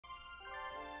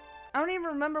I don't even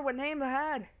remember what name they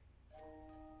had.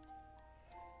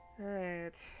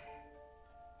 Alright.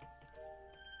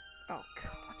 Oh,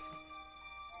 God.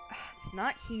 It's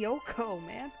not Hiyoko,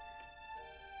 man.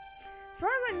 As far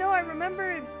as I know, I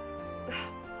remember...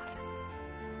 What was it?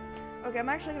 Okay, I'm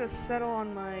actually gonna settle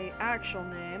on my actual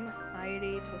name.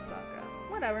 Airi Tosaka.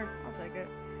 Whatever, I'll take it.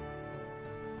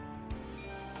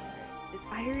 Is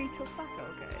Airi Tosaka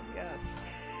okay? Yes.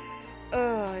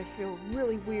 I feel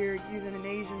really weird using an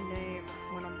Asian name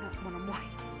when I'm white.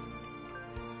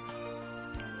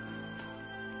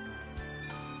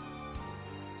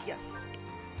 Yes.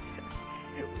 Yes.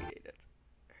 We did it.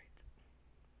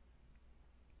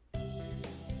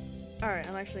 Alright. Alright,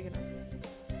 I'm actually gonna save.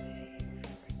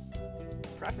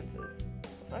 Preferences.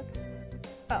 The fuck?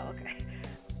 Oh, okay.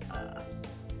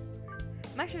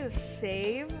 I'm actually gonna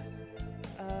save.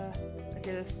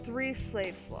 Okay, there's 3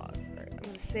 slave slots. Alright, I'm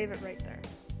gonna save it right there.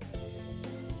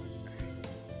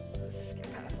 Alright, let's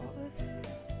skip past all this.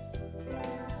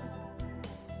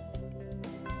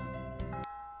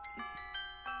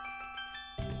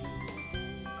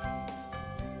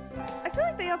 I feel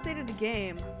like they updated the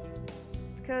game,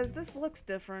 because this looks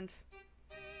different.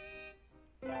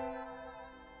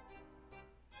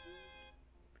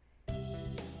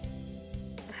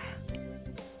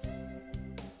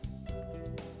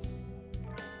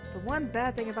 The one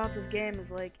bad thing about this game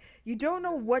is, like, you don't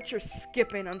know what you're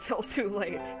skipping until too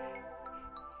late.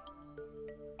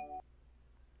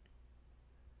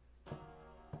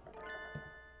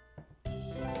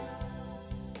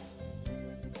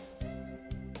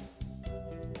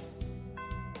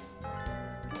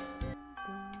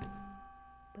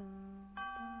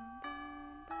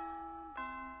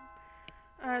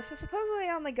 Alright, so supposedly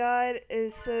on the guide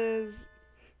it says...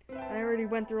 I already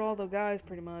went through all the guys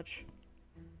pretty much.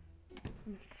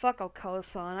 Fuck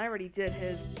Alcoa-san, I already did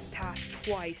his path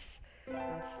twice.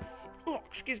 I'm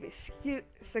excuse me,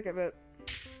 sick of it.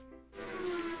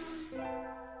 Alright.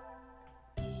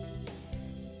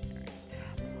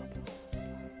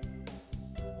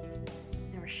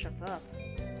 Never shuts up.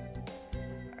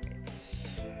 Alright.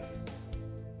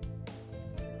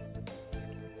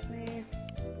 Excuse me.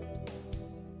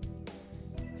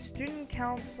 Student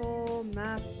council,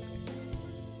 math.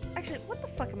 Actually, what the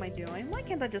fuck am I doing? Why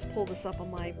can't I just pull this up on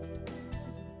my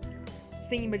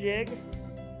thingamajig?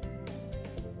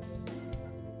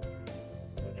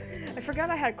 I forgot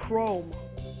I had Chrome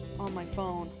on my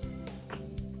phone.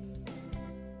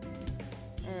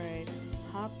 Alright.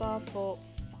 Hatoful.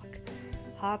 Fuck.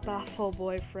 Hatoful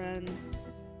boyfriend.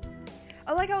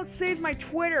 I like how it saved my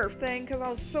Twitter thing because I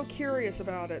was so curious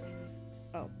about it.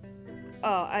 Oh.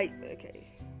 Oh, okay.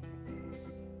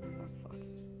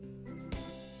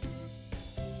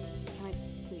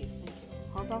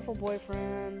 Hatoful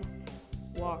boyfriend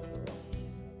walkthrough.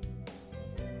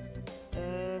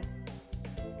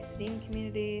 Steam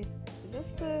community. Is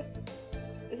this the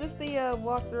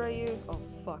walkthrough I use? Oh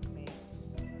fuck me.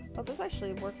 Oh, this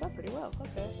actually works out pretty well.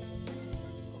 Okay.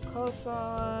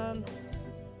 Kosan.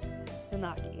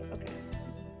 Nanaki. Okay.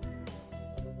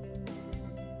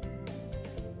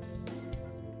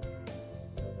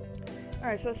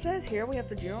 Alright, so it says here we have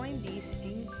to join the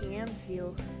Steam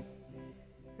Council.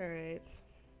 Alright.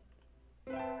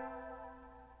 Alright.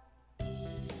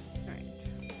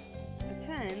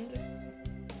 Attend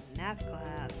math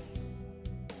class.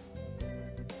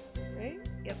 Right?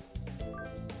 Yep.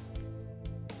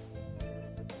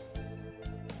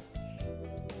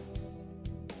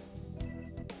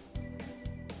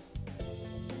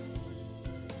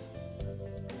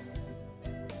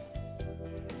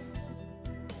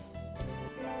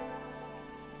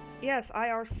 Yes, I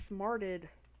are smarted.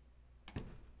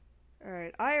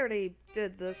 Alright, I already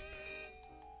did this.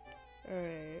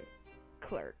 Alright.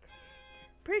 Clerk.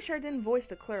 Pretty sure I didn't voice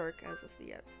the clerk as of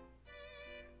yet.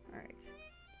 Alright.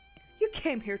 You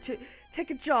came here to take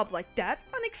a job like that?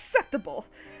 Unacceptable!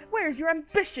 Where's your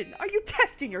ambition? Are you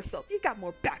testing yourself? You got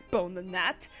more backbone than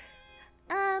that.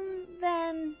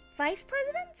 Then vice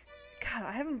president? God,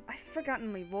 I've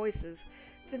forgotten my voices.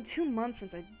 It's been 2 months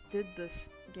since I did this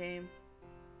game.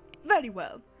 Very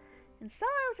well. And so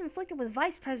I was inflicted with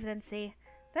vice presidency.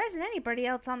 There isn't anybody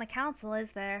else on the council,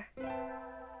 is there?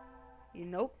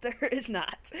 Nope, there is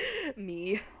not.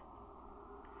 Me.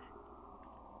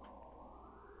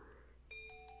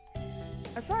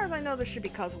 As far as I know, there should be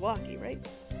Kazuaki, right?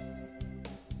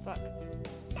 Fuck.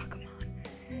 Pokemon.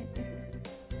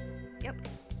 Yep,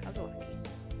 Kazuaki.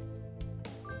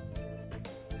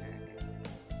 Alright.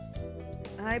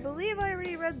 I believe I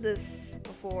already read this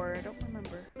before. I don't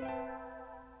remember.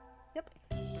 Yep.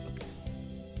 Okay.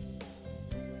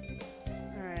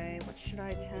 Alright, what should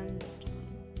I attend this time?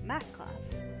 Math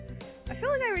class. I feel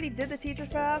like I already did the teacher's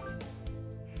path.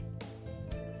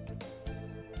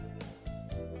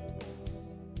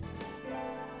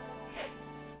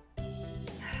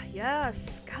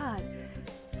 Yes, God.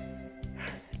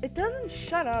 It doesn't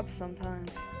shut up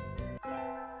sometimes.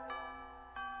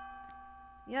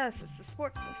 Yes, it's the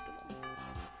sports festival.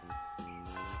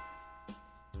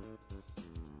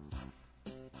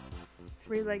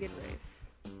 Three-legged race.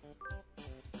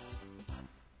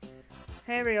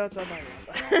 Hey, Ryota,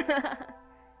 Ryota.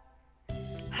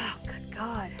 Oh, good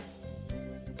God.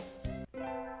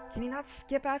 Can you not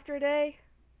skip after a day?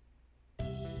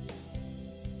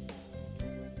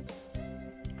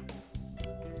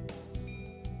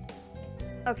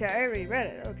 Okay, I already read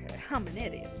it. Okay, I'm an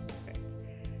idiot. Right.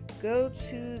 Go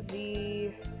to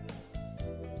the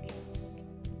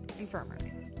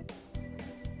infirmary.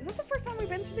 Is this the first time we've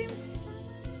been to the infirmary?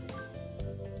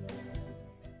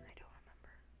 I don't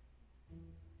remember.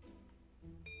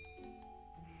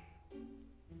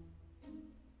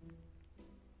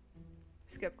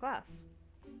 Skip class.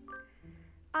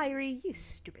 Irie, you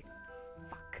stupid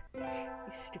fuck.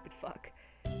 You stupid fuck.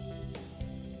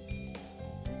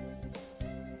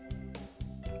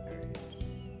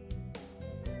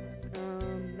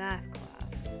 Math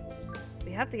class.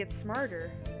 We have to get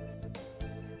smarter.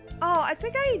 Oh, I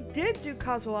think I did do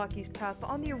Kazuaki's path,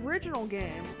 but on the original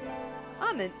game.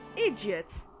 I'm an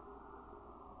idiot.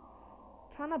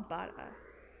 Tanabata.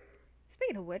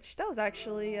 Speaking of which, that was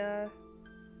actually,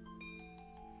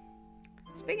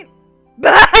 Speaking...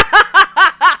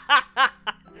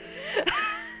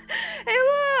 Hey,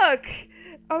 look!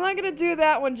 I'm not gonna do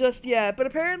that one just yet, but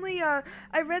apparently, I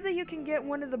read that you can get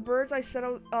one of the birds I set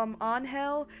out, on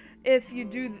hell if you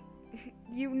do,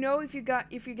 you know if you're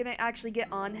gonna actually get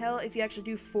on hell if you actually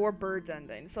do 4 birds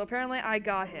endings. So apparently I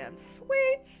got him.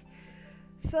 Sweet!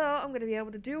 So, I'm gonna be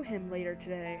able to do him later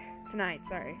tonight,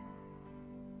 sorry.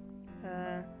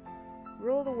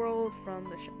 Rule the world from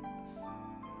the shadows.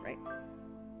 Right?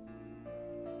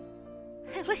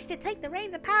 I wish to take the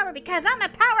reins of power because I'm a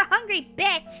power-hungry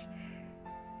bitch!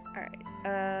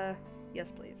 Alright,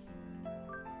 yes please.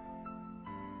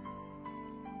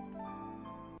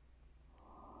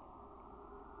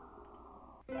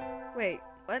 Wait,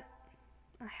 what?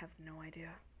 I have no idea.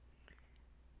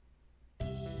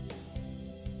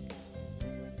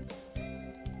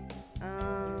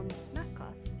 Math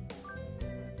class.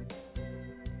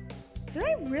 Did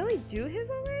I really do his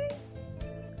already?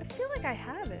 I feel like I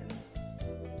haven't.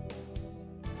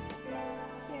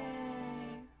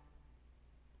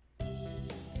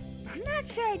 I'm not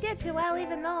sure I did too well,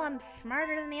 even though I'm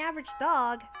smarter than the average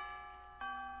dog.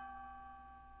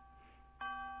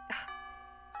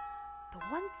 The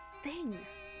one thing.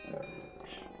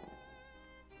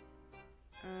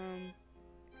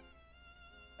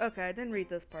 Okay, I didn't read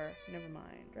this part. Never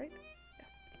mind, right? Yeah.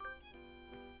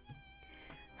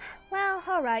 Well,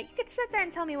 alright, you could sit there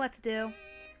and tell me what to do.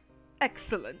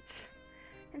 Excellent.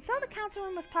 And so the council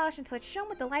room was polished until it shone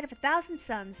with the light of 1,000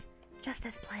 suns, just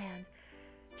as planned.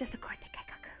 Just according to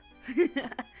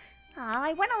Keikaku. Aw,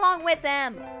 I went along with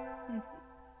them! I'm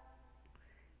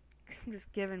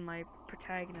just giving my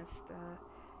protagonist,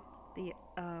 the,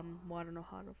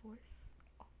 Wanonohana voice.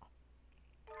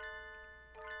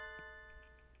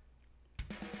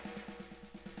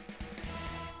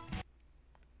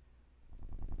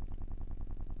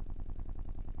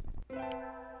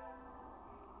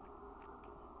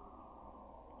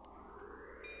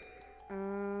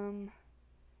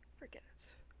 Forget it.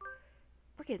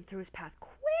 We're getting through his path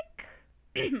quick!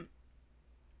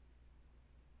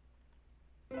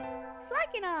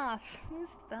 Slacking off! It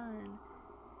was fun.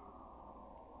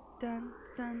 Dun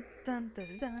dun dun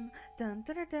dun dun dun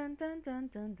dun dun dun dun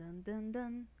dun dun dun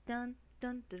dun dun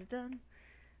dun dun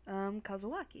dun.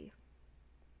 Kazuaki.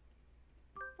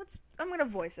 I'm gonna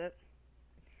voice it.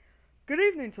 Good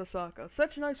evening, Tosaka.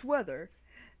 Such nice weather.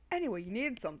 Anyway, you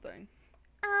needed something.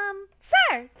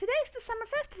 Sir, today's the summer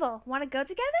festival. Want to go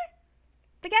together?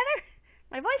 Together?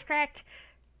 My voice cracked.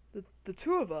 The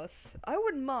two of us? I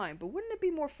wouldn't mind, but wouldn't it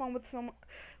be more fun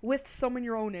with someone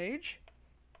your own age?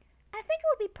 I think it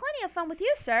would be plenty of fun with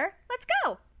you, sir. Let's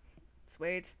go.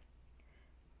 Sweet.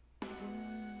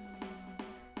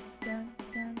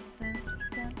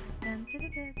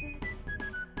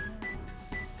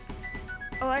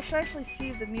 Oh, I should actually see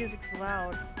if the music's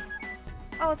loud.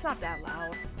 Oh, it's not that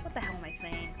loud. What the hell am I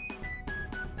saying?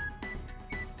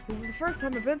 This is the first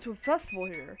time I've been to a festival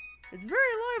here. It's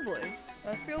very lively.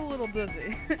 I feel a little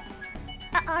dizzy.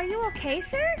 Are you okay,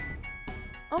 sir?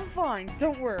 I'm fine,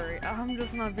 don't worry. I'm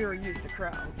just not very used to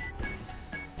crowds.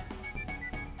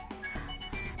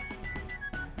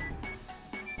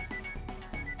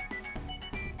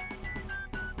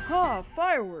 Ah,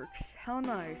 fireworks. How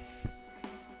nice.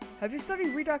 Have you studied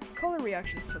redox color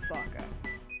reactions, Tosaka?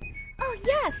 Oh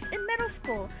yes, in middle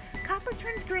school. Copper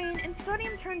turns green and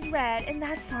sodium turns red and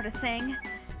that sort of thing.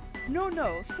 No,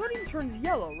 sodium turns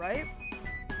yellow, right?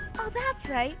 Oh, that's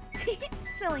right.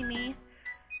 Silly me.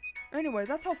 Anyway,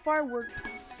 that's how fireworks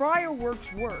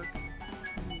work.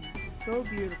 So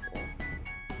beautiful.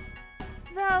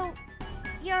 Though,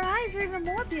 your eyes are even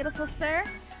more beautiful, sir.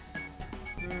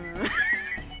 He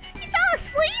fell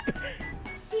asleep!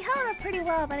 He held up pretty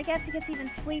well, but I guess he gets even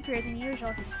sleepier than usual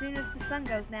as soon as the sun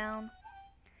goes down.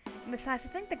 And besides, I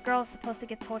think the girl's supposed to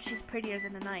get told she's prettier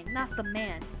than the night, not the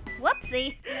man.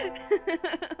 Whoopsie!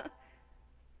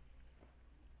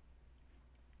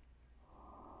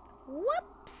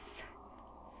 Whoops!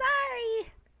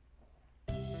 Sorry!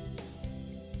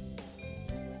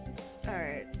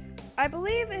 Alright. I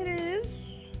believe it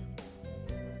is...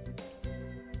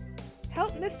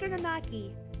 Help Mr.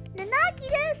 Nanaki. Nanaki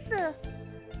desu!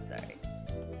 Sorry.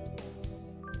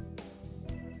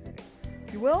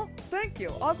 You will? Thank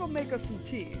you. I'll go make us some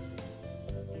tea.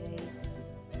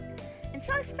 And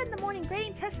so I spend the morning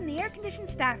grading tests in the air-conditioned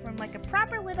staff room like a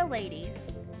proper little lady.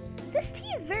 This tea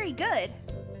is very good.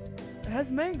 It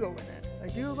has mango in it. I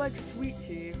do like sweet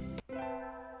tea.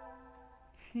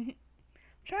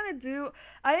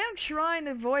 I am trying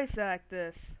to voice act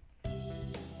this.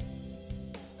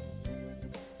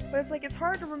 But it's like, it's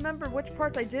hard to remember which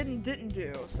parts I did and didn't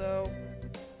do, so...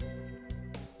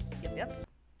 Yep.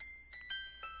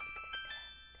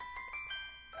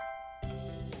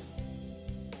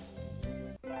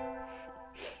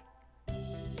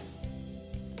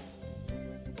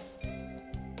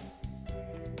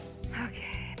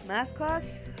 Okay, math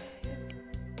class?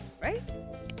 Right?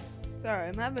 Sorry,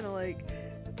 I'm having to, like,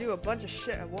 do a bunch of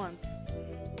shit at once.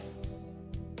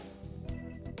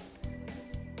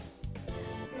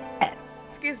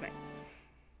 Excuse me.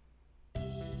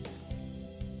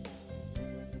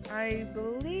 I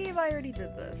believe I already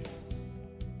did this.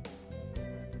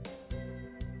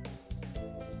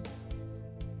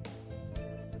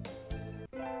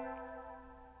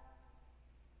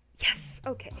 Yes,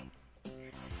 okay.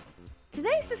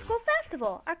 Today's the school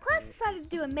festival. Our class decided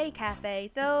to do a May Cafe,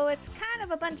 though it's kind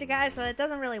of a bunch of guys, so it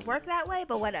doesn't really work that way,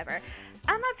 but whatever.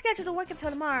 I'm not scheduled to work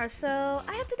until tomorrow, so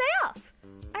I have the day off.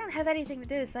 I don't have anything to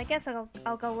do, so I guess I'll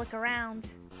go look around.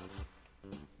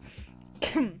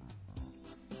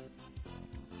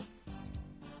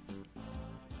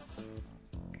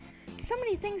 So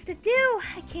many things to do.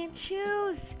 I can't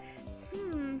choose.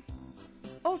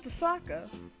 Oh, Tosaka.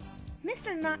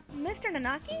 Mr.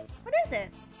 Nanaki? What is it?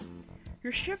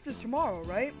 Your shift is tomorrow,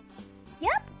 right?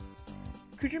 Yep.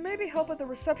 Could you maybe help at the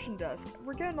reception desk?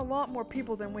 We're getting a lot more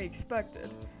people than we expected.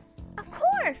 Of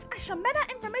course! I shall meta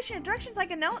information and directions like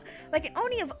an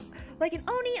Oni of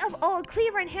old,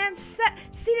 cleaver in hand,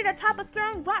 seated atop a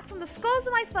throne wrought from the skulls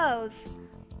of my foes.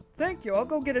 Thank you, I'll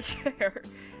go get a chair.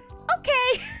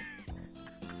 Okay!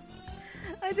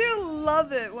 I do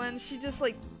love it when she just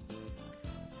like...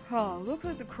 Huh, looks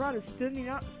like the crowd is thinning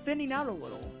out a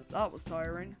little. That was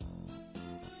tiring.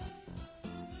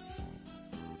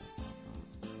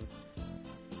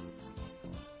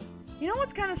 You know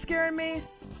what's kind of scaring me?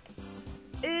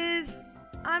 Is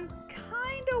I'm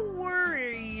kind of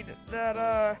worried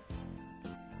that,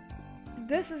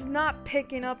 this is not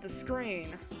picking up the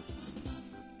screen.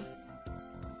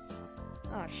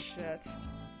 Oh, shit.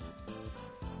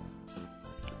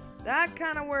 That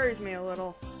kind of worries me a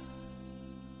little.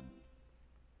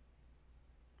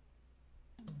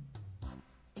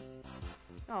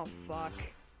 Oh, fuck.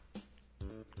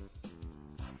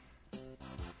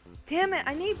 Damn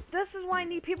it, this is why I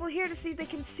need people here to see if they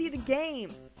can see the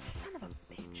game. Son of a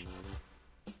bitch.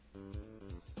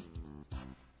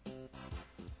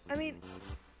 I mean...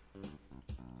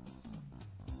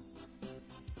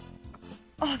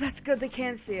 Oh, that's good, they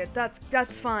can see it. That's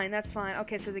fine, that's fine.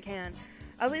 Okay, so they can.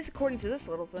 At least according to this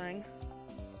little thing.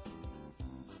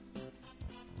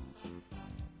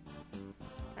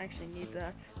 I actually need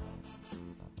that.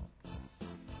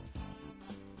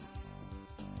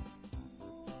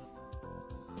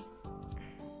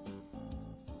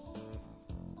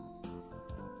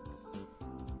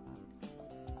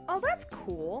 Oh, that's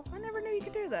cool. I never knew you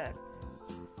could do that.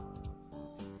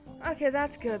 Okay,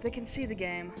 that's good. They can see the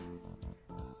game.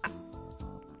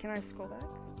 Can I scroll back?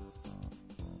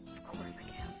 Of course I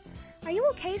can't. Are you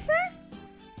okay, sir?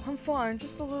 I'm fine,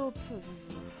 just a little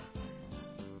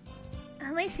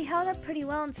At least he held up pretty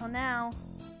well until now.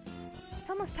 It's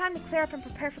almost time to clear up and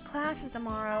prepare for classes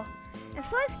tomorrow. And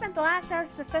so I spent the last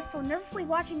hours of the festival nervously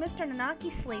watching Mr.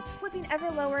 Nanaki sleep, slipping ever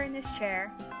lower in his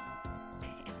chair.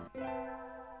 Damn.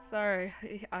 Sorry,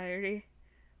 Irie.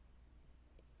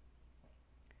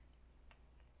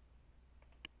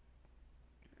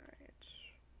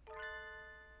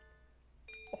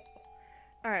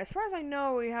 Alright, as far as I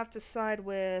know, we have to side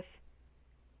with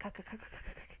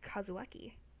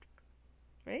Kazuaki.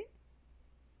 Right?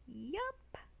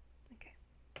 Yup. Okay.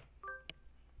 Alright.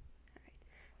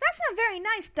 That's not very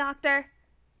nice, Doctor.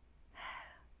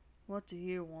 What do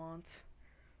you want?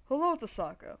 Hello,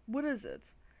 Tosaka. What is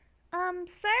it?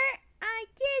 Sir, I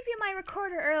gave you my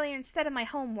recorder earlier instead of my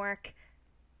homework.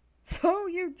 So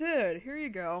you did. Here you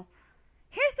go.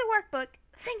 Here's the workbook.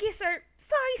 Thank you, sir.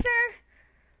 Sorry, sir.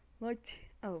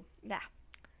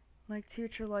 Like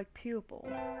teacher, like pupil.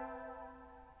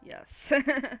 Yes.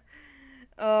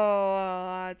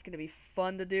 Oh, it's gonna be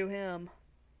fun to do him.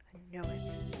 I know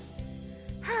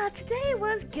it. Today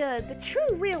was good. The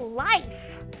true real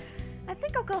life. I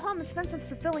think I'll go home and spend some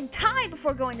fulfilling time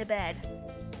before going to bed.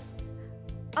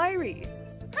 Irie,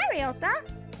 Hi, Ryota.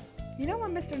 you know where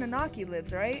Mr. Nanaki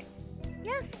lives, right?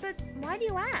 Yes, but why do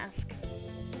you ask?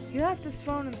 He left his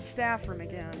phone in the staff room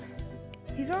again.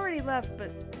 He's already left,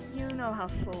 but you know how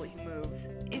slowly he moves.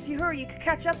 If you hurry, you could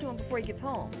catch up to him before he gets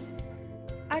home.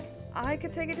 I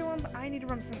could take it to him, but I need to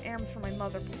run some errands for my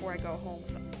mother before I go home,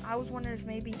 so I was wondering if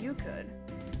maybe you could.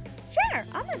 Sure,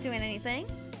 I'm not doing anything.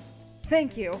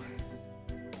 Thank you.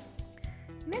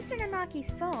 Mr.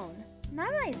 Nanaki's phone. Now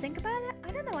that I think about it,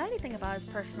 I don't know anything about his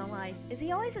personal life. Is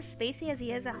he always as spacey as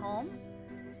he is at home?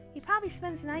 He probably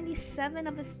spends 97%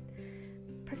 of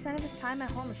his time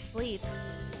at home asleep.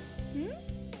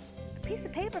 A piece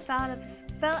of paper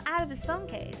fell out of his phone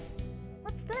case.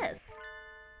 What's this?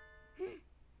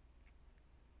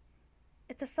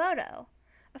 It's a photo.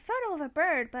 A photo of a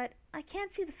bird, but I can't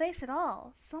see the face at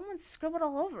all. Someone scribbled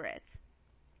all over it.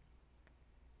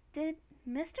 Did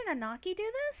Mr. Nanaki do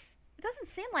this? It doesn't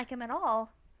seem like him at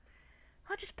all.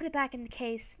 I'll just put it back in the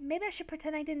case. Maybe I should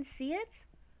pretend I didn't see it?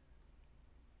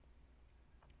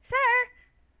 Sir!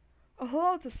 Oh,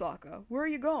 hello, Tosaka. Where are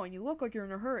you going? You look like you're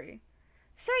in a hurry.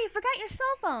 Sir, you forgot your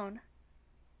cell phone.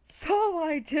 So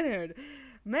I did.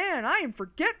 Man, I am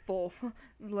forgetful.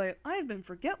 I've been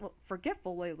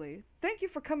forgetful lately. Thank you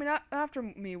for coming after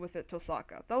me with it,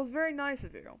 Tosaka. That was very nice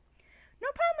of you. No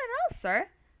problem at all, sir.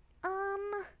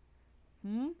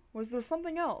 Was there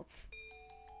something else?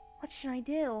 What should I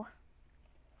do?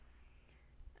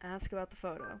 Ask about the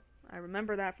photo. I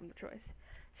remember that from the choice.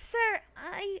 Sir,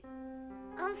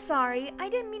 I'm sorry. I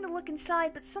didn't mean to look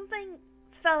inside, but something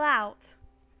fell out.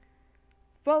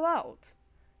 Fell out?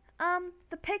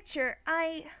 The picture,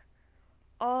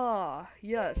 Ah,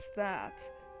 yes, that.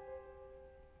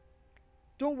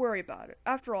 Don't worry about it.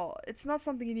 After all, it's not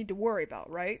something you need to worry about,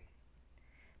 right?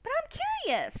 But I'm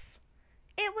curious.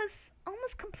 It was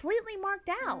almost completely marked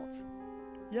out.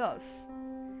 Yes,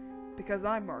 because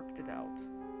I marked it out.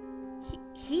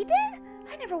 He did?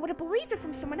 I never would have believed it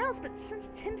from someone else, but since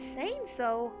it's him saying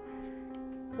so...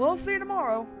 Well, see you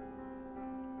tomorrow.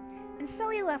 And so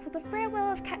he left with a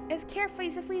farewell as carefree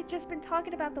as if we had just been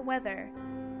talking about the weather.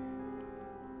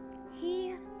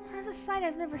 He has a side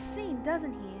I've never seen,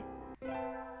 doesn't he?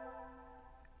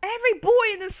 Every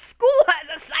boy in this school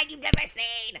has a side you've never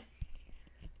seen!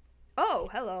 Oh,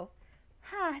 hello.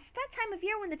 It's that time of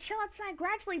year when the chill outside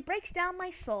gradually breaks down my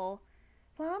soul.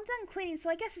 Well, I'm done cleaning, so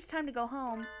I guess it's time to go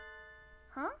home.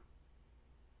 Huh?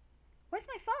 Where's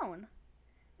my phone?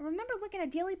 I remember looking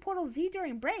at Daily Portal Z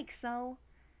during break, so...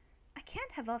 I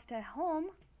can't have left it at home.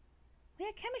 We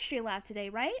had chemistry lab today,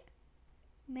 right?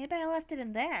 Maybe I left it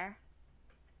in there.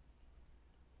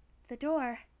 The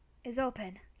door is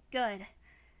open. Good.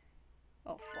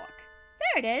 Oh, fuck.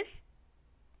 There it is.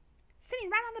 Sitting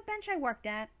right on the bench I worked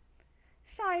at.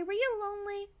 Sorry, were you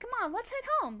lonely? Come on, let's head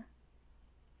home.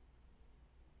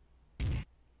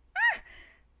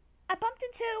 I bumped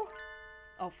into...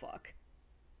 Oh, fuck.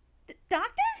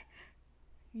 Doctor?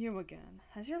 You again.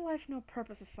 Has your life no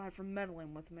purpose aside from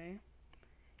meddling with me?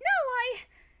 No,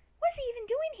 What's he even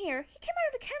doing here? He came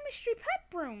out of the chemistry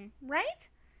prep room, right?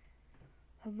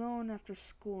 Alone after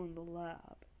school in the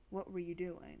lab. What were you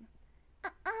doing?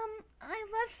 I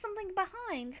left something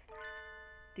behind.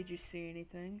 Did you see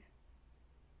anything?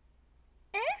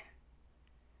 Eh?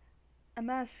 I'm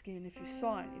asking if you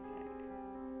saw anything.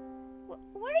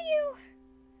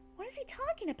 What is he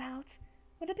talking about?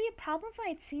 Would it be a problem if I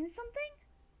had seen something?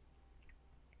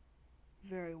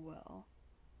 Very well.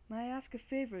 May I ask a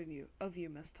favor of you,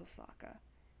 Miss Tosaka?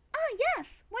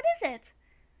 Yes! What is it?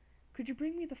 Could you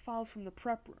bring me the files from the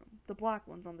prep room, the black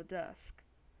ones on the desk?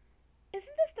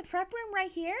 Isn't this the prep room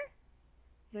right here?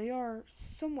 They are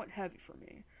somewhat heavy for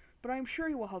me, but I am sure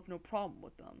you will have no problem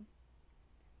with them.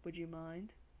 Would you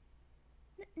mind?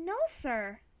 No,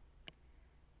 sir.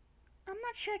 I'm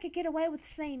not sure I could get away with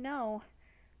saying no.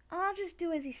 I'll just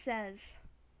do as he says.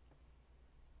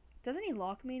 Doesn't he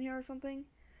lock me in here or something?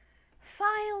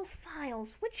 Files,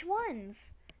 files. Which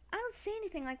ones? I don't see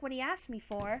anything like what he asked me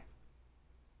for.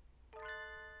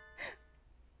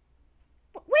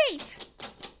 Wait!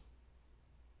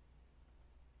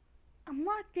 I'm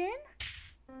locked in?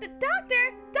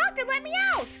 Doctor! Doctor, let me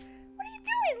out! What are you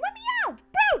doing? Let me out!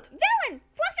 Brute! Villain!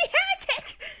 Fluffy heretic!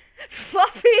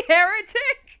 Fluffy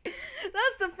heretic?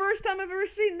 That's the first time I've ever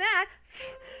seen that.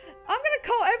 I'm gonna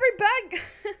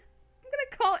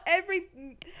call every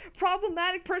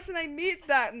problematic person I meet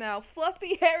that now.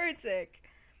 Fluffy heretic.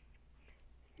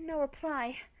 No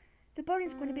reply. The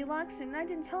boating's going to be locked soon, and I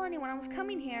didn't tell anyone I was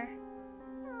coming here.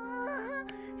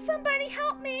 Somebody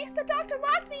help me! The doctor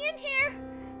locked me in here!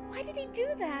 Why did he do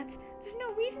that? There's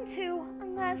no reason to,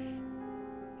 unless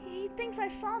he thinks I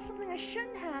saw something I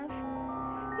shouldn't have.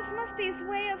 This must be his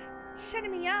way of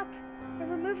shutting me up or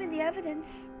removing the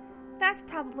evidence. That's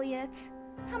probably it.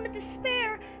 I'm in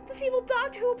despair. This evil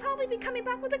doctor who will probably be coming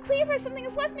back with a cleaver or something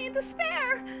has left me in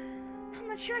despair. I'm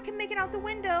not sure I can make it out the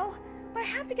window, but I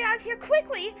have to get out of here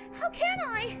quickly. How can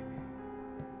I?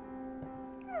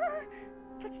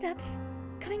 Footsteps.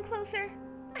 Coming closer.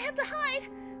 I have to hide,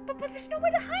 but there's nowhere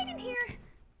to hide in here.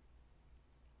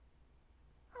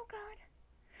 Oh, God.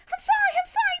 I'm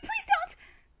sorry, please don't.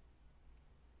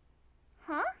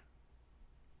 Huh?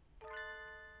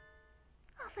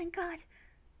 Oh, thank God.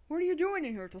 What are you doing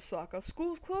in here, Tosaka?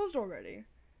 School's closed already.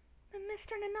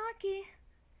 Mr. Nanaki.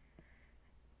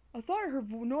 I thought I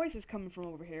heard noises coming from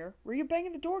over here. Were you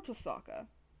banging the door, Tosaka?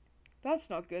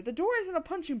 That's not good. The door isn't a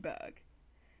punching bag.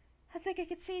 I think I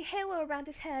could see a halo around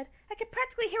his head. I could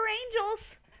practically hear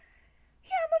angels.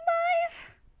 Yeah, I'm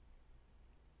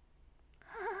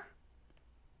alive.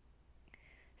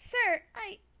 Sir,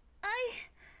 I...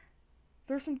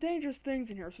 There's some dangerous things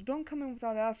in here, so don't come in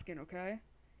without asking, okay?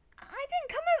 I didn't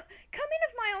come in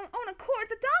of my own accord.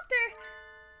 The doctor...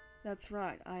 That's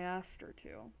right. I asked her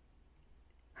to.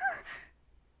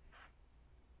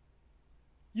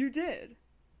 You did.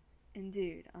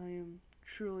 Indeed, I am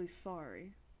truly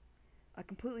sorry. I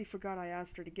completely forgot I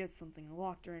asked her to get something and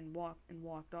locked her in and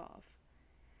walked off.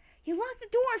 You locked the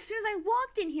door as soon as I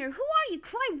walked in here. Who are you,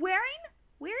 Clive Waring?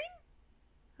 Waring?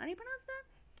 How do you pronounce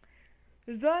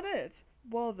that? Is that it?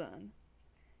 Well then.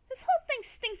 This whole thing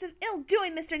stinks of ill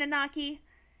doing, Mr. Nanaki.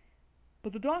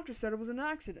 But the doctor said it was an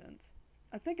accident.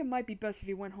 I think it might be best if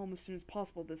you went home as soon as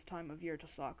possible this time of year,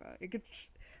 Tosaka.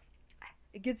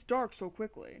 It gets dark so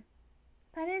quickly.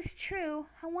 That is true.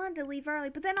 I wanted to leave early,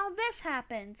 but then all this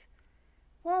happened.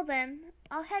 Well then,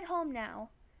 I'll head home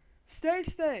now. Stay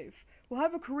safe. We'll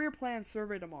have a career plan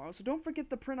survey tomorrow, so don't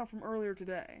forget the printout from earlier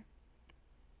today.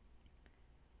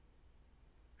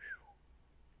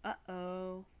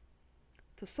 Uh-oh.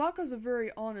 Tosaka's a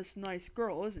very honest, nice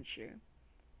girl, isn't she?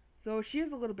 Though she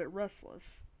is a little bit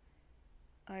restless.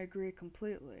 I agree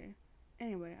completely.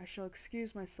 Anyway, I shall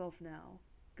excuse myself now.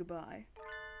 Goodbye.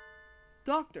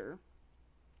 Doctor?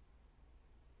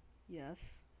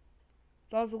 Yes?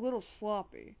 That was a little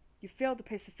sloppy. You failed to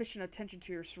pay sufficient attention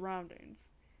to your surroundings.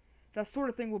 That sort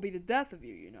of thing will be the death of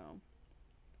you, you know.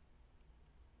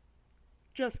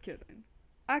 Just kidding.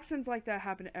 Accidents like that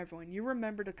happen to everyone. You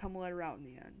remember to come let her out in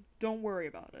the end. Don't worry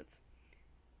about it.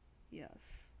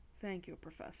 Yes. Thank you,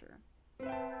 Professor.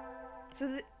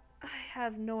 So I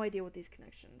have no idea what these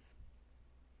connections.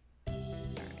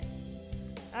 Alright.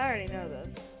 I already know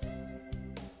this.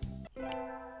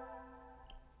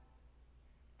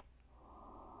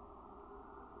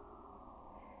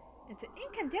 Into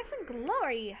incandescent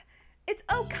glory. It's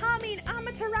Okami and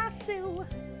Amaterasu.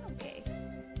 Okay.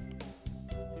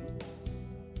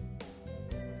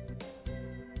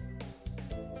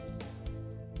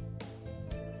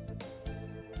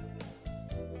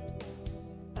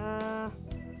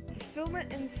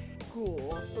 Fulfillment in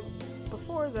school. But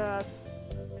before that...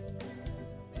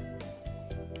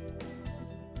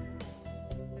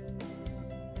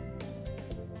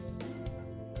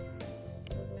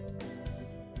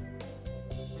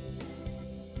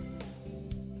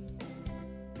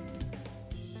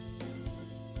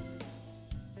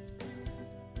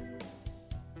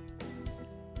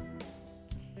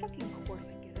 Fucking course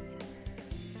I get it.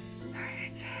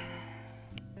 Alright.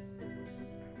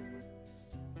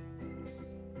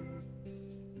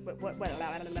 What?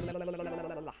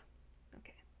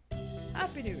 Okay.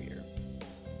 Happy New Year.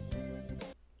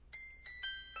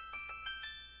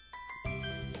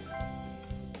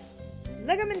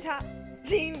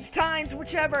 Teens, tines,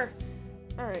 whichever.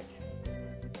 Alright.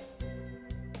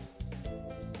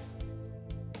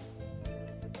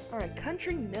 Alright,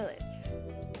 country millets.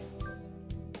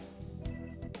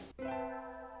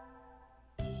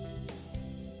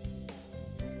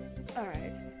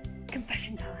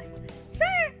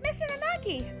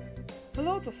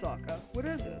 Hello, Tosaka. What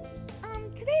is it?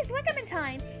 Today's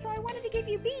Legamentines, so I wanted to give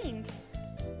you beans.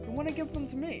 You want to give them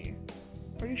to me?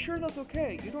 Are you sure that's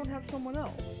okay? You don't have someone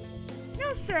else.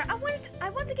 No, sir. I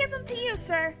want to give them to you,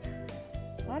 sir.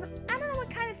 I don't know what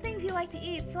kind of things you like to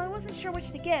eat, so I wasn't sure which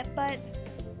to get, but...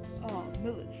 Oh,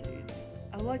 millet seeds.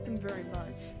 I like them very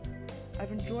much.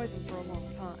 I've enjoyed them for a long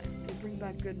time. They bring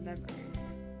back good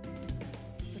memories.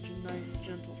 Such a nice,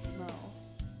 gentle smell.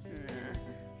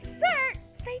 Sir,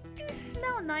 they do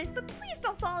smell nice, but please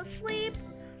don't fall asleep.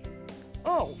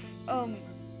 Oh,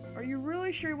 are you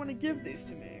really sure you want to give these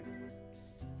to me?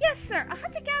 Yes, sir. A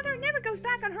hunter-gatherer never goes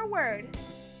back on her word.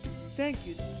 Thank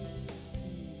you,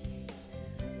 then.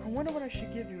 I wonder what I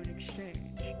should give you in exchange.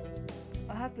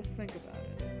 I'll have to think about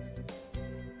it.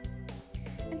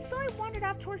 And so I wandered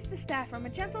off towards the staff room, a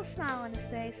gentle smile on his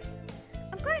face.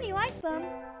 I'm glad he liked them. Yay.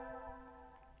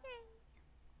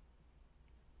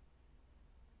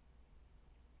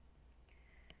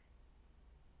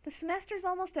 The semester's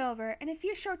almost over. In a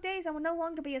few short days, I will no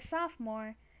longer be a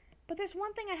sophomore. But there's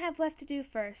one thing I have left to do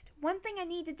first. One thing I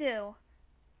need to do.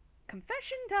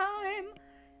 Confession time!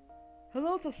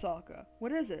 Hello, Tosaka.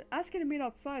 What is it? Asking to meet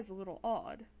outside is a little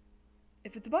odd.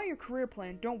 If it's about your career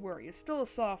plan, don't worry. You're still a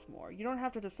sophomore. You don't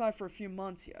have to decide for a few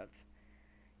months yet.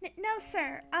 No,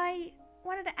 sir. I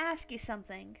wanted to ask you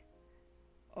something.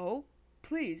 Oh?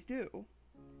 Please do.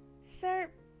 Sir,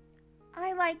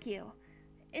 I like you.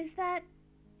 Is that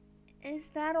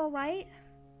all right?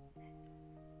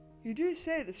 You do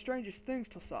say the strangest things,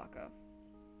 Tosaka.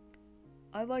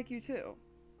 I like you too.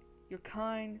 You're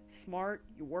kind, smart,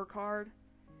 you work hard.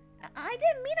 I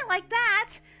didn't mean it like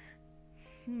that!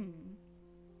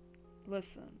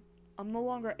 Listen, I'm no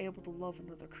longer able to love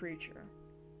another creature.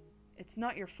 It's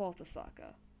not your fault,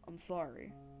 Tosaka. I'm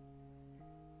sorry.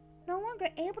 No longer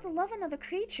able to love another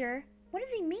creature? What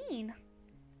does he mean?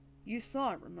 You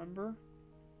saw it, remember?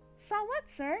 Saw what,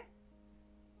 sir?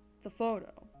 The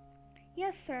photo.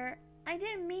 Yes, sir. I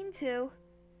didn't mean to.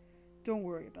 Don't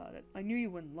worry about it. I knew you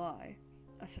wouldn't lie.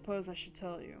 I suppose I should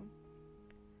tell you.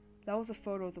 That was a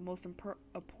photo of the most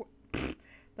important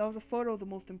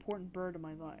bird in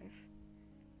my life.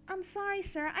 I'm sorry,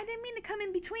 sir. I didn't mean to come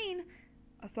in between.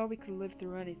 I thought we could live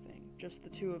through anything, just the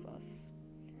two of us.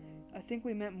 I think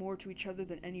we meant more to each other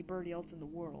than any birdie else in the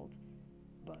world.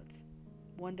 But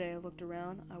one day I looked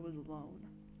around, I was alone.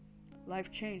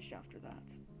 Life changed after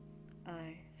that.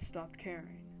 I stopped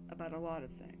caring about a lot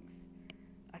of things.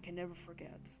 I can never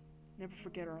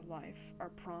forget our life, our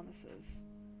promises.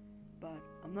 But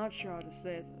I'm not sure how to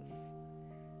say this.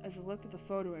 As I looked at the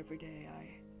photo every day, I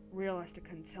realized I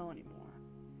couldn't tell anymore.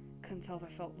 Couldn't tell if I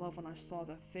felt love when I saw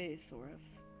that face or if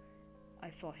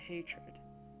I felt hatred.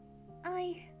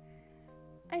 I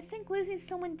think losing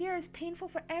someone dear is painful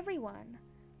for everyone.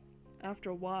 After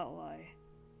a while,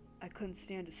 I couldn't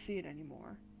stand to see it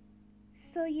anymore.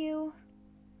 So you...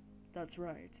 That's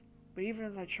right. But even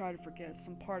as I tried to forget,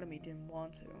 some part of me didn't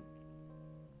want to.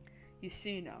 You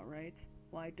see now, right?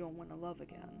 Why I don't want to love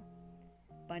again.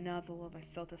 By now the love I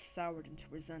felt has soured into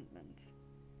resentment.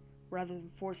 Rather than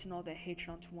forcing all that hatred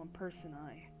onto one person,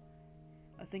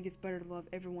 I think it's better to love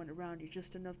everyone around you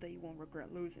just enough that you won't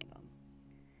regret losing them.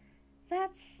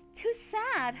 That's too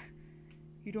sad.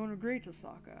 You don't agree,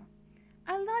 Tosaka?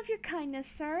 I love your kindness,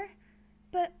 sir.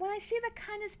 But when I see that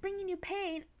kindness bringing you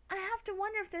pain, I have to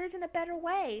wonder if there isn't a better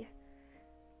way.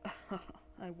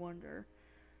 I wonder.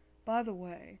 By the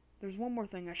way, there's one more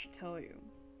thing I should tell you.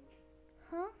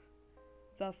 Huh?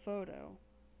 That photo.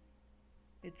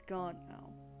 It's gone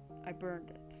now. I burned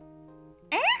it.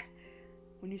 Eh?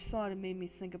 When you saw it, it made me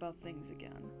think about things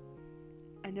again.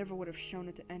 I never would have shown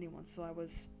it to anyone, so I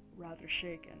was rather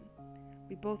shaken.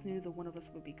 We both knew that one of us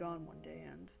would be gone one day,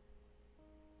 and...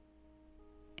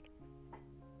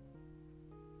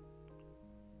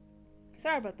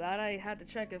 Sorry about that. I had to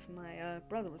check if my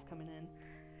brother was coming in.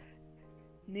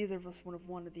 Neither of us would have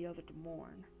wanted the other to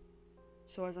mourn.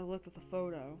 So as I looked at the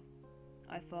photo,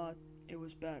 I thought it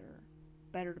was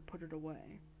better to put it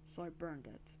away. So I burned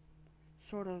it.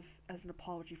 Sort of as an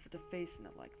apology for defacing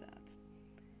it like that.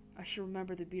 I should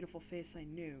remember the beautiful face I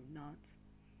knew, not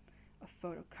a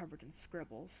photo covered in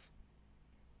scribbles.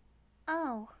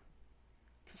 Oh.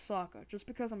 Tosaka, just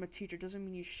because I'm a teacher doesn't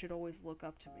mean you should always look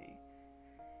up to me.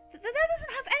 That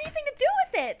doesn't have anything to do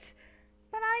with it!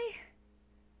 But I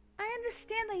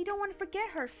understand that you don't want to forget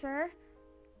her, sir.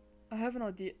 I have an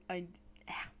idea.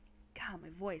 God, my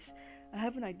voice. I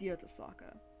have an idea,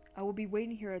 Tosaka. I will be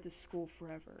waiting here at this school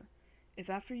forever. If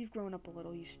after you've grown up a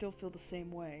little you still feel the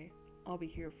same way, I'll be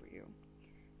here for you.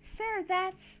 Sir,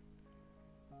 that's...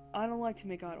 I don't like to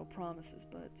make idle promises,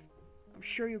 but I'm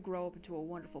sure you'll grow up into a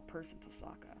wonderful person,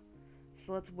 Tosaka.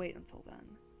 So let's wait until then.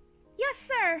 Yes,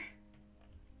 sir!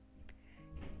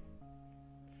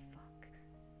 Fuck.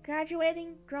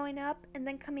 Graduating, growing up, and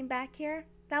then coming back here,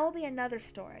 that will be another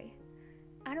story.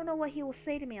 I don't know what he will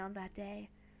say to me on that day.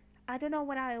 I don't know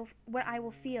what I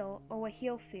will feel or what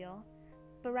he'll feel.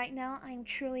 But right now, I am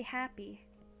truly happy.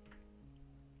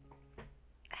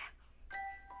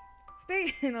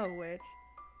 Speaking of which...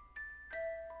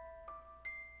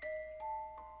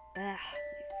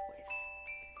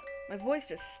 my voice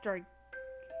just started...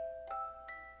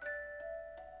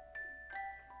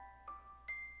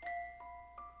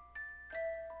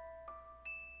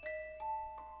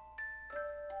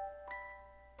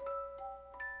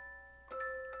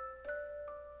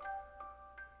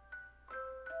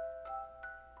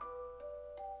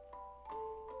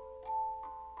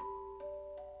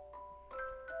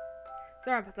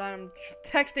 Sorry about that, I'm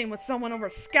texting with someone over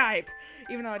Skype,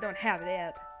 even though I don't have the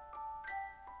app.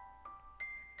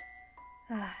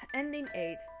 Ending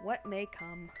 8. What may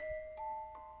come.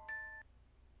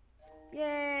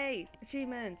 Yay!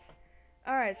 Achievements!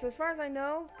 Alright, so as far as I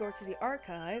know, go to the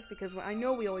archive, because I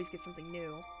know we always get something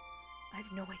new. I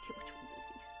have no idea which ones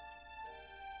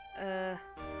are these.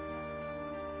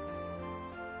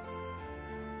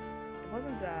 It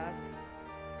wasn't that.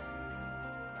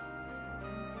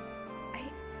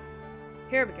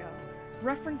 Here we go.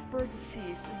 Reference bird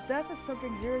deceased. The death of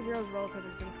subject 00's relative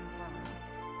has been confirmed.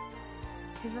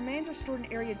 His remains are stored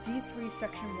in Area D3,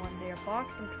 Section 1. They are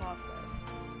boxed and processed.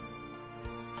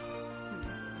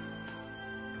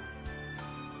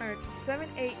 Alright, so 7,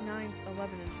 8, 9,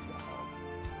 11, and 12.